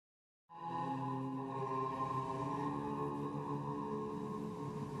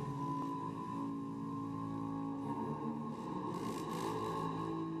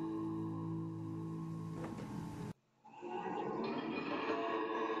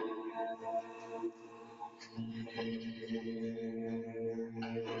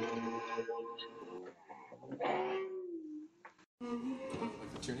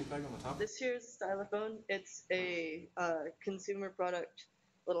bag on the top? This here's Stylophone. It's a consumer product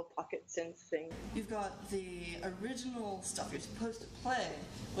little pocket synth thing. You've got the original stuff you're supposed to play,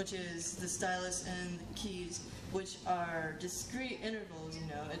 which is the stylus and the keys, which are discrete intervals, you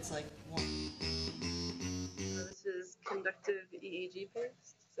know, it's like one. This is conductive EEG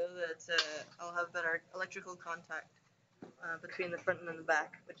paste, so that I'll have better electrical contact between the front and the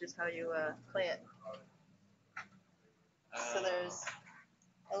back, which is how you play it. So there's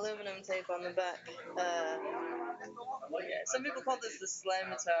aluminum tape on the back. Some people call this the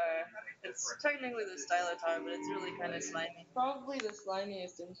slime-guitar. It's technically the stylotar, but it's really kind of slimy. Probably the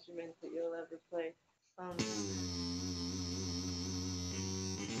slimiest instrument that you'll ever play. I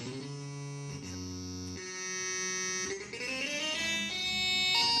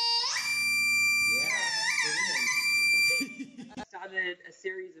started a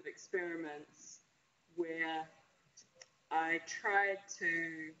series of experiments where I tried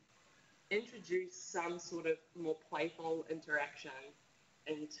to introduce some sort of more playful interaction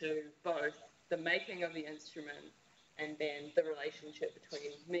into both the making of the instrument and then the relationship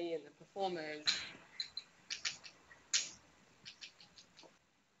between me and the performers.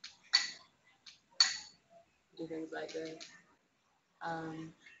 Do things like this.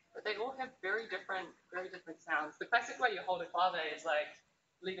 But they all have very different sounds. The classic way you hold a clave is like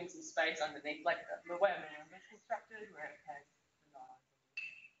leaving some space underneath, like the way a marimba is constructed, where it has the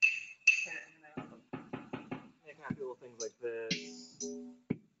knobs. You can do little things like this.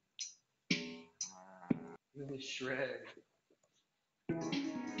 Really shred. Do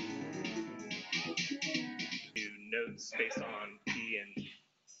notes based on key and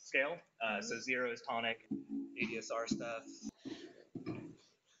scale. So 0 is tonic, ADSR stuff.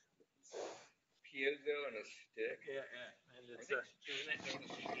 Piezo and a stick. Yeah. And it's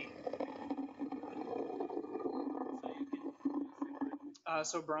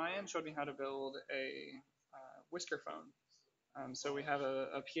So Brian showed me how to build a whisker phone. So we have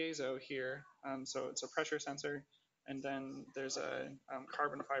a piezo here. So it's a pressure sensor, and then there's a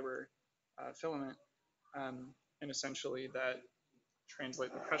carbon fiber filament, and essentially that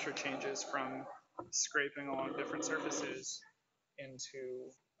translate the pressure changes from scraping along different surfaces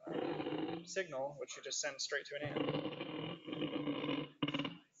into signal, which you just send straight to an amp,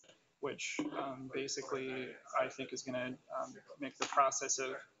 which basically I think is going to make the process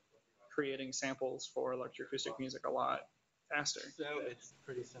of creating samples for electroacoustic music a lot faster. So it's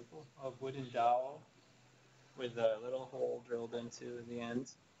pretty simple. A wooden dowel with a little hole drilled into the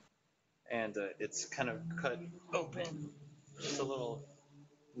end, and it's kind of cut open. Just a little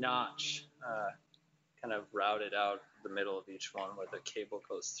notch, kind of routed out the middle of each one where the cable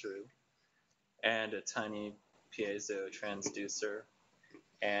goes through, and a tiny piezo transducer,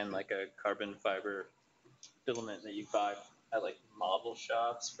 and like a carbon fiber filament that you buy at like model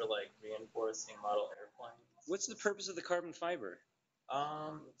shops for like reinforcing model airplanes. What's the purpose of the carbon fiber?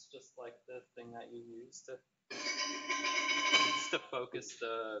 It's just like the thing that you use to focus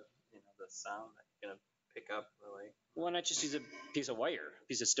the sound that you're gonna pick up really. Why not just use a piece of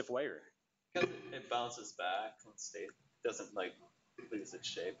stiff wire? Because it bounces back and doesn't like lose its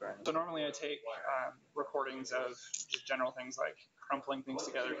shape or anything. So normally I take recordings of just general things like crumpling things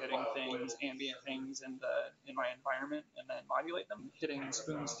together, hitting things, ambient things in my environment, and then modulate them. Hitting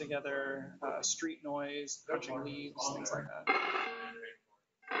spoons together, street noise, crunching leaves, things like that.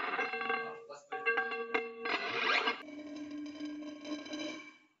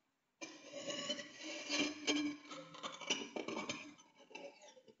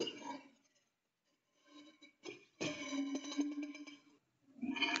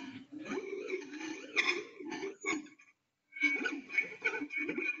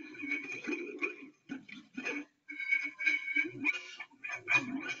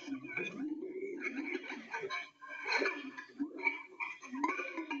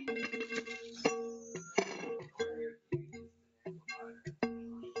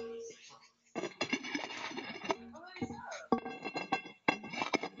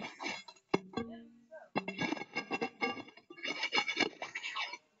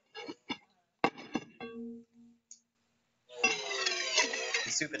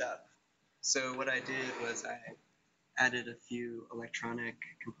 Soup it up. So what I did was I added a few electronic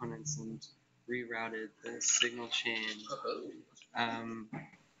components and rerouted the signal chain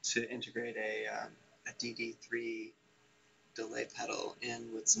to integrate a DD3 delay pedal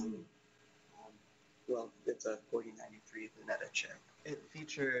in with some, it's a 4093 Lunetta chip. It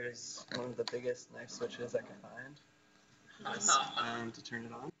features one of the biggest knife switches I could find to turn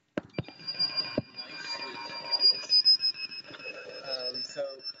it on. So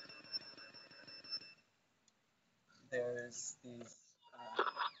there's these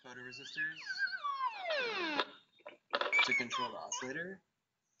photoresistors to control the oscillator.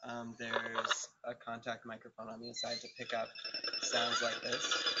 There's a contact microphone on the inside to pick up sounds like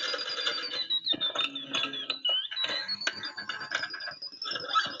this.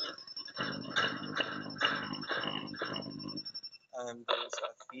 There's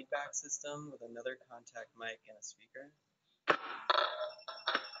a feedback system with another contact mic and a speaker.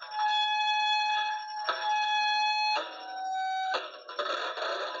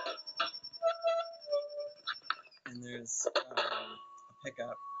 And there's a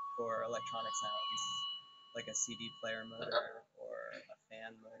pickup for electronic sounds, like a CD player motor or a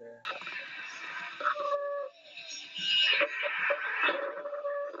fan motor.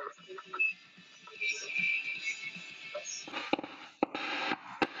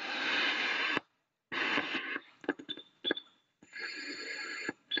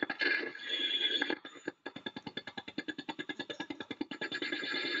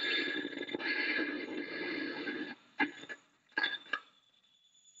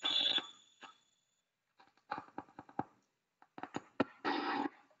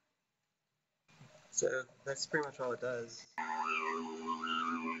 So that's pretty much all it does.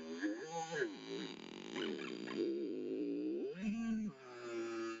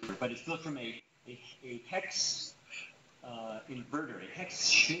 But it's built from a hex inverter, a hex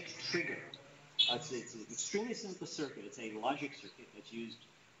Schmitt trigger. It's an extremely simple circuit. It's a logic circuit that's used.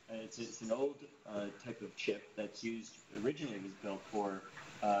 It's an old type of chip that's used. Originally was built for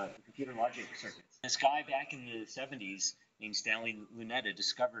computer logic circuits. This guy back in the 70s named Stanley Lunetta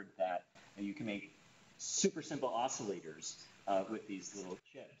discovered that you can make super simple oscillators with these little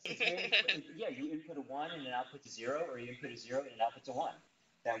chips. Yeah, you input a 1 and it outputs a 0, or you input a 0 and it outputs a 1.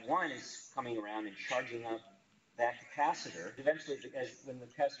 That 1 is coming around and charging up that capacitor. Eventually, when the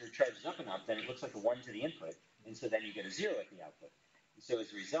capacitor charges up enough, then it looks like a 1 to the input, and so then you get a 0 at the output. And so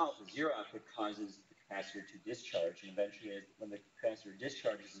as a result, the 0 output causes the capacitor to discharge, and eventually, when the capacitor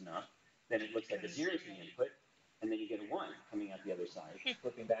discharges enough, then it looks like a 0 to the input, and then you get a 1 coming out the other side.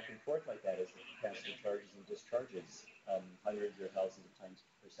 Flipping back and forth like that as the capacitor charges and discharges hundreds or thousands of times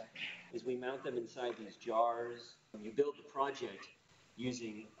per second. As we mount them inside these jars, you build the project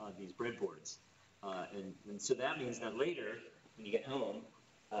using these breadboards. And so that means that later, when you get home,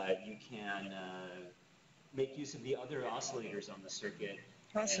 you can make use of the other oscillators on the circuit.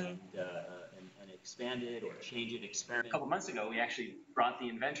 Awesome. And expand it or change it, experiment. A couple months ago, we actually brought the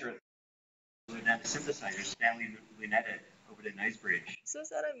inventor of the synthesizer, Stanley Lunetta, over to Knightsbridge. So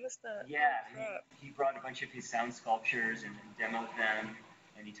sad I missed that. Yeah, he brought a bunch of his sound sculptures and demoed them,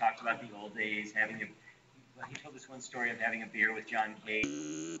 and he talked about the old days, he told us one story of having a beer with John Cage.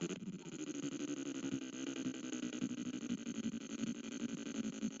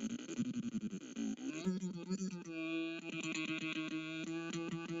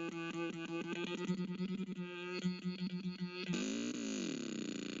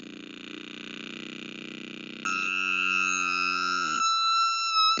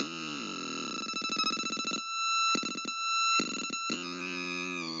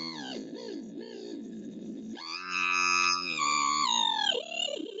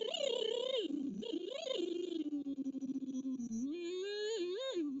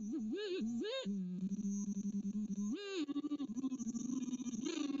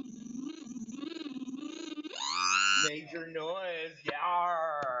 Major noise.